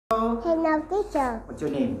Hello. Hello, teacher. What's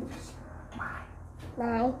your name?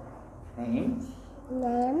 My Name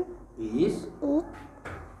name is. is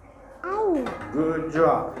Ivy. Good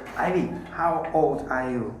job. Ivy, how old are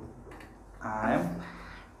you?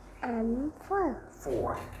 I'm 4.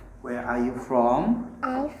 4. Where are you from?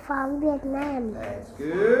 I'm from Vietnam. That's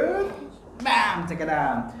good. Bam, take it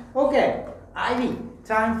down. Okay, Ivy,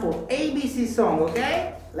 time for ABC song,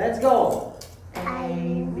 okay? Let's go.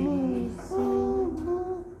 A, B, C.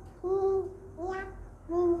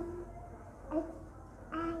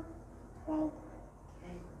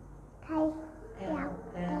 L,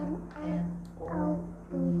 M, N, O,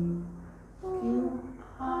 P, Q,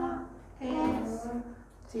 R, S,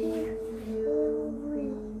 T, U,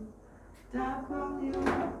 V, W,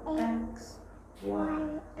 X, Y,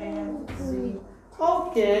 and Z.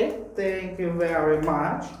 Okay, thank you very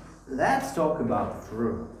much. Let's talk about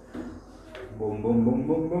fruit. Boom, boom, boom,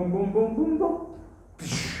 boom, boom, boom, boom, boom, boom.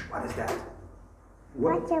 What is that?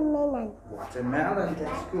 Watermelon. Watermelon,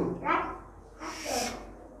 that's good.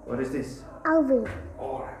 What is this? Orange.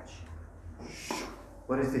 Orange.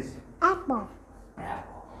 What is this? Apple.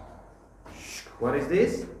 Apple. What is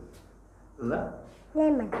this? Lemon.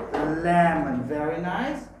 Lemon, very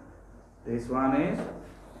nice. This one is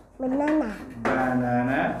Banana.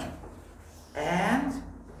 banana. And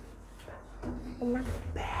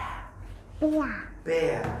Bear.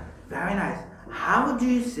 bear, very nice. How do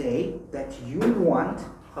you say that you want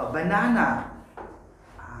a banana?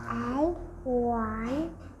 I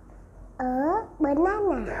want a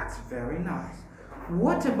banana. That's very nice.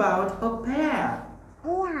 What about a pear?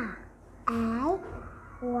 Yeah. I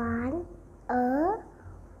want a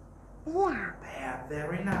Pear,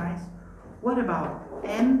 very nice. What about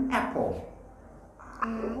an apple? I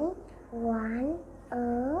want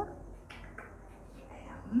an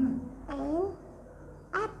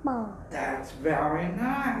apple. That's very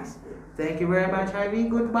nice. Thank you very much, Ivy.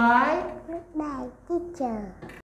 Goodbye. Goodbye, teacher.